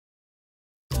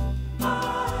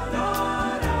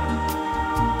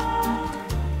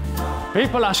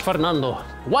People ask Fernando,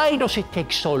 why does it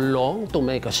take so long to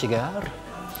make a cigar?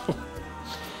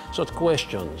 Such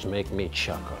questions make me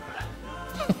chuckle.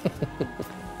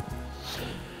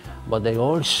 But they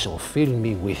also fill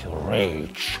me with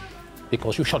rage,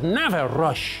 because you should never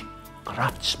rush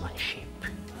craftsmanship.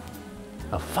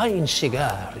 A fine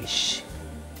cigar is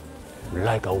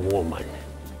like a woman.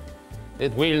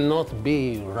 It will not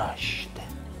be rushed,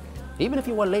 even if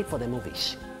you are late for the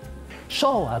movies.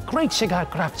 So, a great cigar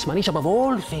craftsman is above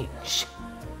all things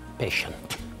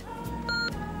patient.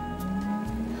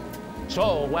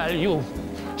 So, while you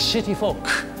city folk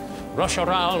rush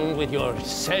around with your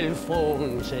cell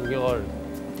phones and your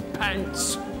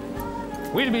pants,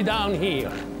 we'll be down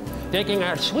here, taking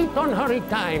our sweet unhurried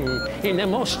time in the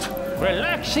most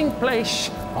relaxing place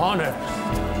on earth.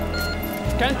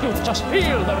 Can't you just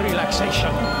feel the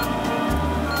relaxation?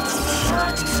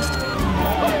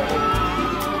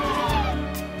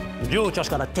 You just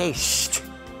got a taste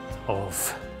of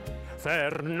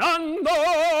Fernando.